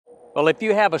Well, if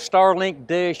you have a Starlink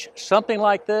dish, something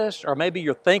like this, or maybe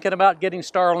you're thinking about getting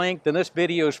Starlink, then this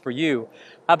video is for you.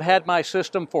 I've had my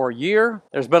system for a year.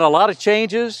 There's been a lot of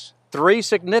changes, 3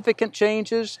 significant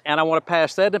changes, and I want to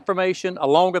pass that information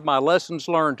along with my lessons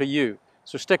learned to you.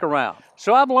 So stick around.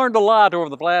 So I've learned a lot over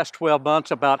the last 12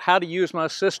 months about how to use my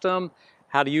system,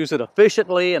 how to use it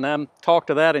efficiently, and I'll talk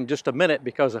to that in just a minute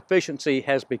because efficiency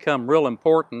has become real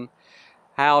important.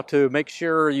 How to make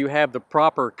sure you have the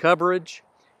proper coverage,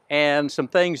 and some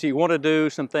things you want to do,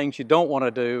 some things you don't want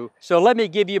to do. So let me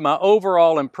give you my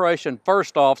overall impression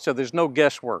first off so there's no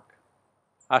guesswork.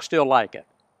 I still like it.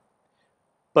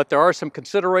 But there are some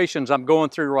considerations I'm going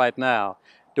through right now.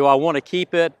 Do I want to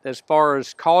keep it as far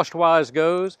as cost-wise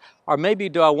goes? Or maybe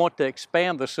do I want to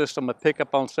expand the system and pick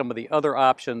up on some of the other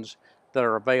options that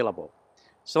are available?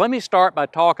 So let me start by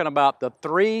talking about the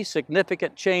 3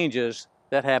 significant changes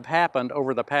that have happened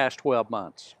over the past 12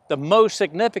 months. The most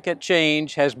significant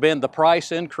change has been the price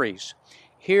increase.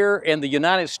 Here in the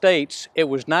United States, it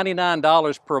was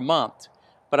 $99 per month,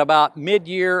 but about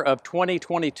mid-year of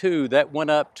 2022, that went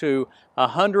up to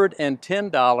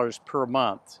 $110 per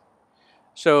month.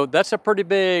 So that's a pretty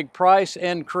big price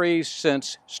increase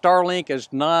since Starlink is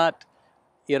not,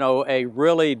 a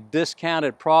really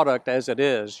discounted product as it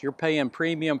is. You're paying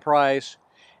premium price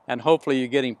and hopefully you're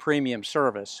getting premium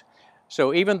service.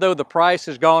 So even though the price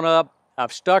has gone up,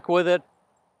 I've stuck with it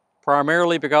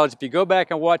primarily because if you go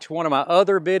back and watch one of my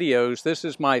other videos, this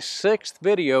is my 6th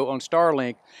video on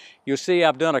Starlink, you'll see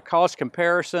I've done a cost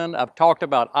comparison. I've talked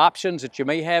about options that you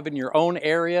may have in your own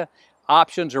area.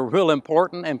 Options are real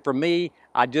important, and for me,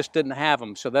 I just didn't have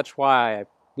them. So that's why I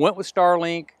went with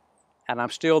Starlink, and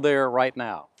I'm still there right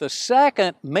now. The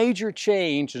second major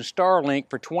change in Starlink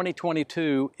for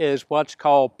 2022 is what's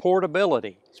called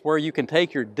portability. It's where you can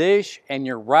take your dish and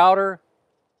your router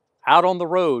out on the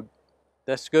road.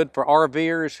 That's good for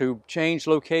RVers who change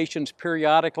locations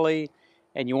periodically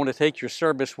and you want to take your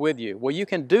service with you. Well, you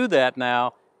can do that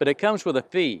now, but it comes with a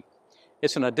fee.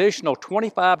 It's an additional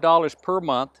 $25 per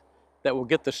month that will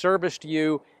get the service to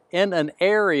you in an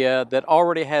area that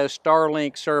already has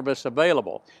Starlink service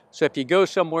available. So if you go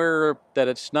somewhere that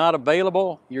it's not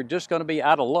available, you're just going to be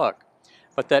out of luck.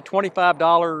 But that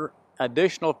 $25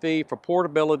 additional fee for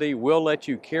portability will let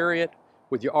you carry it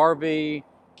with your RV,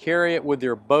 carry it with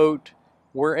your boat,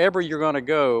 wherever you're going to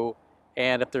go,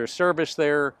 and if there's service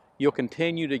there, you'll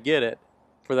continue to get it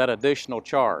for that additional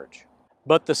charge.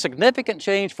 But the significant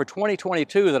change for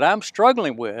 2022 that I'm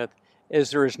struggling with is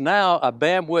there is now a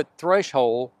bandwidth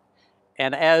threshold,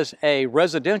 and as a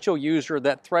residential user,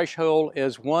 that threshold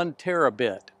is 1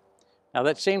 terabit. Now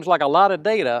that seems like a lot of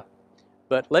data,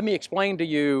 but let me explain to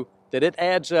you that it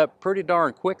adds up pretty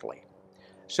darn quickly.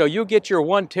 So you'll get your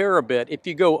 1 terabit. If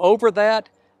you go over that,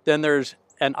 then there's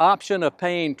an option of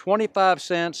paying 25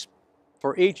 cents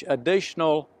for each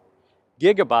additional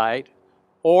gigabyte,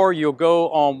 or you'll go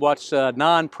on what's a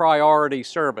non-priority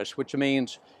service, which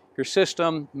means your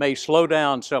system may slow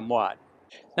down somewhat.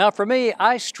 Now for me,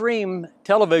 I stream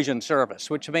television service,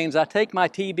 which means I take my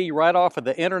TV right off of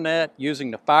the internet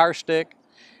using the Fire Stick,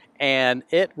 and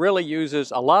it really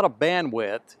uses a lot of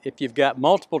bandwidth if you've got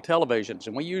multiple televisions,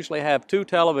 and we usually have 2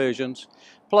 televisions,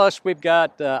 plus we've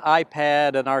got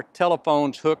iPad and our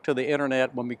telephones hooked to the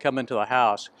internet when we come into the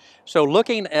house. So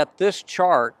looking at this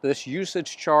chart, this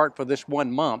usage chart for this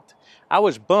 1 month, I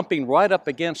was bumping right up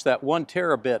against that 1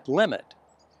 terabit limit.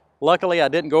 Luckily, I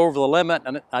didn't go over the limit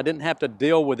and I didn't have to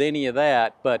deal with any of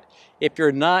that, but if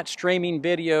you're not streaming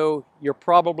video, you're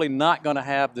probably not going to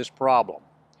have this problem.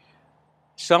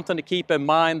 Something to keep in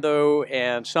mind though,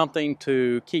 and something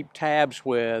to keep tabs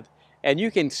with, and you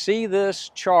can see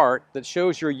this chart that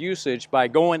shows your usage by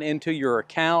going into your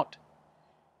account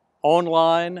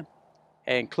online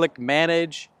and click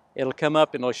Manage. It'll come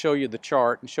up and it'll show you the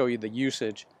chart and show you the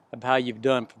usage of how you've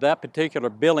done for that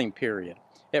particular billing period.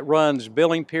 It runs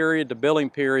billing period to billing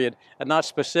period and not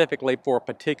specifically for a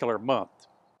particular month.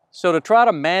 So to try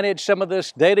to manage some of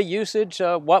this data usage,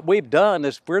 what we've done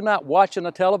is if we're not watching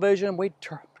the television, we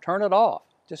turn it off,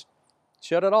 just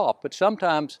shut it off. But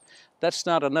sometimes that's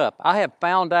not enough. I have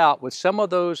found out with some of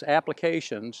those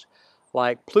applications,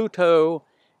 like Pluto,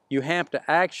 you have to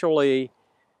actually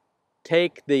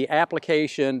take the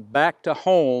application back to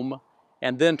home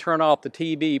and then turn off the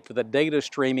TV for the data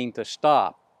streaming to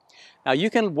stop. Now you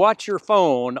can watch your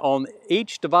phone on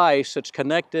each device that's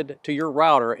connected to your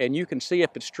router and you can see if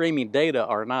it's streaming data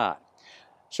or not.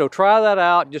 So try that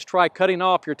out. Just try cutting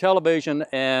off your television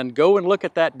and go and look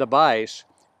at that device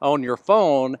on your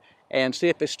phone and see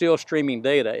if it's still streaming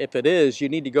data. If it is, you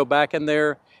need to go back in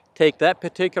there, take that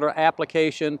particular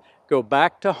application, go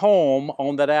back to home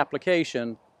on that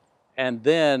application and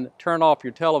then turn off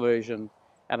your television,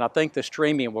 and I think the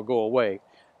streaming will go away.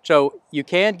 So you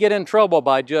can get in trouble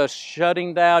by just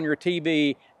shutting down your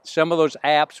TV. Some of those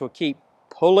apps will keep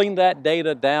pulling that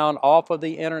data down off of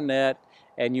the internet,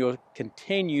 and you'll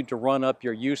continue to run up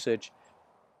your usage.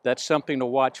 That's something to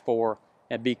watch for,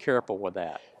 and be careful with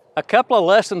that. A couple of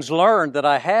lessons learned that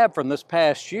I have from this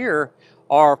past year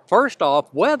are, first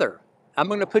off, weather. I'm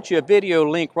going to put you a video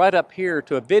link right up here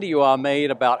to a video I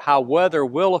made about how weather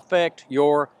will affect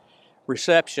your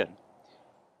reception.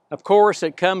 Of course,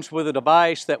 it comes with a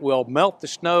device that will melt the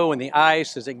snow and the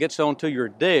ice as it gets onto your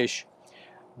dish,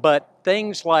 but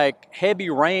things like heavy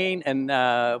rain and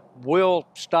will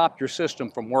stop your system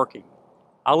from working.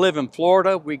 I live in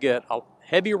Florida. We get a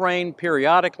heavy rain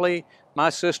periodically. My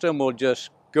system will just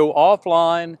go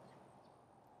offline,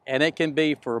 and it can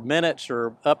be for minutes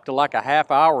or up to like a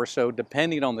half hour or so,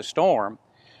 depending on the storm.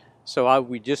 So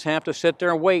we just have to sit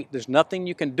there and wait. There's nothing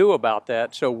you can do about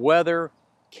that. So weather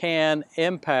can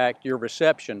impact your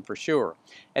reception for sure.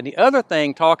 And the other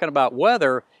thing, talking about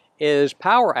weather, is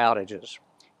power outages.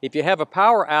 If you have a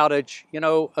power outage, you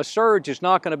know, a surge is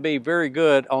not going to be very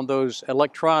good on those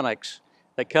electronics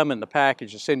that come in the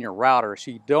package that's in your router.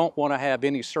 So you don't want to have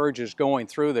any surges going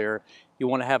through there. You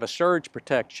want to have a surge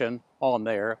protection on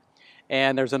there.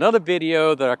 And there's another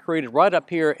video that I created right up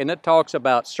here, and it talks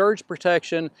about surge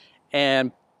protection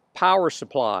and power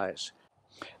supplies.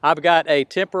 I've got a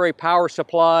temporary power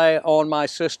supply on my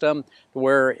system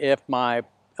where if my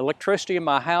electricity in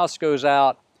my house goes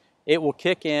out, it will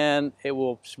kick in, it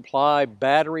will supply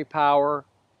battery power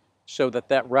so that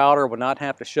that router will not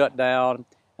have to shut down,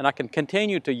 and I can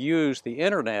continue to use the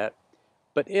internet,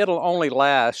 but it'll only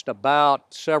last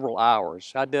about several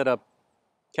hours. I did a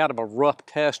kind of a rough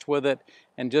test with it,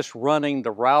 and just running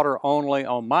the router only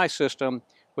on my system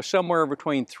was somewhere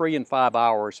between 3 and 5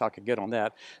 hours I could get on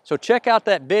that. So check out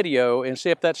that video and see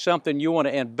if that's something you want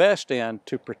to invest in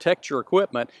to protect your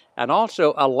equipment and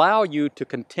also allow you to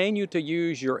continue to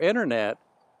use your internet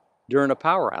during a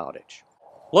power outage.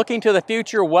 Looking to the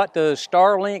future, what does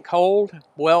Starlink hold?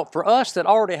 Well, for us that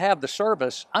already have the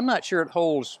service, I'm not sure it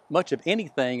holds much of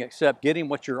anything except getting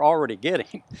what you're already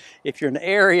getting. If you're in an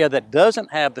area that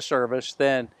doesn't have the service,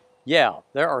 then yeah,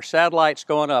 there are satellites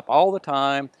going up all the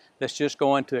time that's just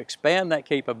going to expand that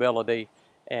capability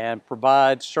and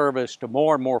provide service to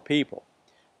more and more people.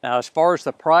 Now, as far as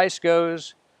the price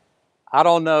goes, I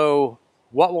don't know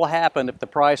what will happen if the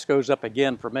price goes up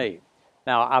again for me.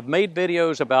 Now, I've made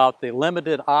videos about the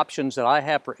limited options that I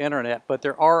have for internet, but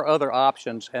there are other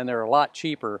options and they're a lot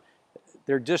cheaper.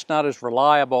 They're just not as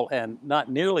reliable and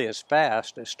not nearly as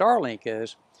fast as Starlink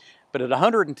is. But at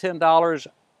 $110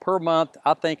 per month,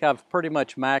 I think I've pretty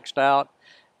much maxed out.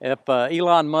 If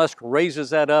Elon Musk raises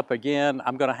that up again,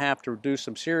 I'm going to have to do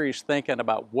some serious thinking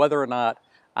about whether or not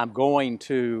I'm going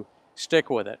to stick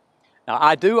with it. Now,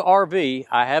 I do RV.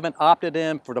 I haven't opted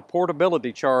in for the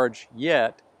portability charge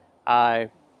yet. I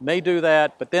may do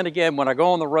that, but then again, when I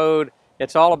go on the road,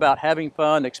 it's all about having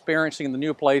fun, experiencing the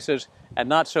new places, and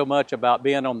not so much about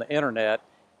being on the internet.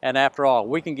 And after all,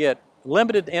 we can get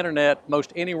limited internet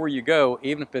most anywhere you go,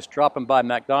 even if it's dropping by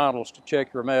McDonald's to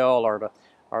check your mail or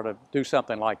to do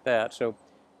something like that. So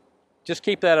just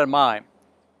keep that in mind.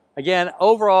 Again,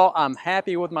 overall, I'm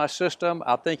happy with my system.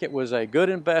 I think it was a good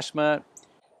investment.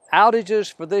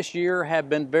 Outages for this year have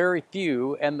been very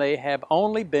few, and they have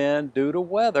only been due to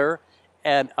weather,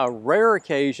 and a rare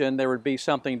occasion there would be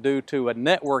something due to a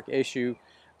network issue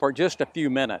for just a few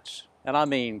minutes. And I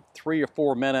mean 3 or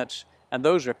 4 minutes, and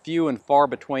those are few and far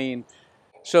between.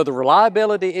 So the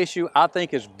reliability issue, I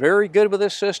think, is very good with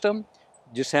this system.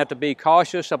 Just have to be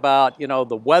cautious about, you know,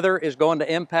 the weather is going to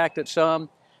impact it some.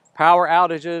 Power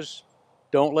outages,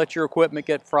 don't let your equipment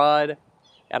get fried.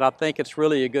 And I think it's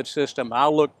really a good system. I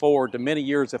look forward to many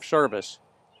years of service,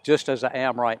 just as I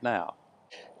am right now.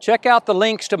 Check out the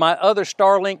links to my other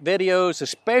Starlink videos,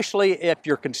 especially if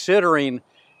you're considering,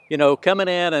 you know, coming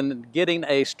in and getting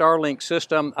a Starlink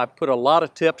system. I put a lot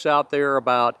of tips out there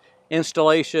about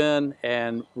installation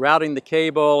and routing the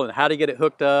cable and how to get it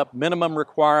hooked up, minimum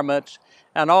requirements,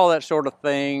 and all that sort of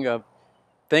thing of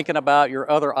thinking about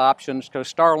your other options,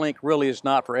 because Starlink really is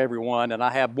not for everyone. And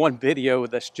I have one video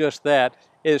that's just that,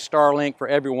 is Starlink for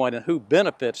everyone and who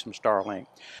benefits from Starlink.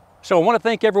 So I want to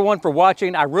thank everyone for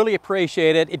watching. I really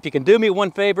appreciate it. If you can do me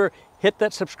one favor, hit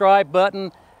that subscribe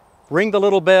button, ring the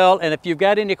little bell, and if you've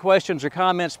got any questions or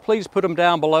comments, please put them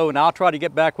down below and I'll try to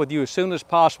get back with you as soon as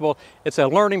possible. It's a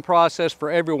learning process for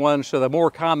everyone, so the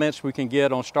more comments we can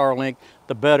get on Starlink,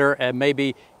 the better, and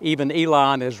maybe even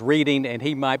Elon is reading and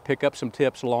he might pick up some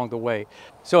tips along the way.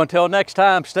 So until next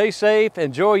time, stay safe,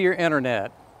 enjoy your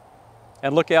internet,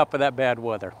 and look out for that bad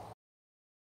weather.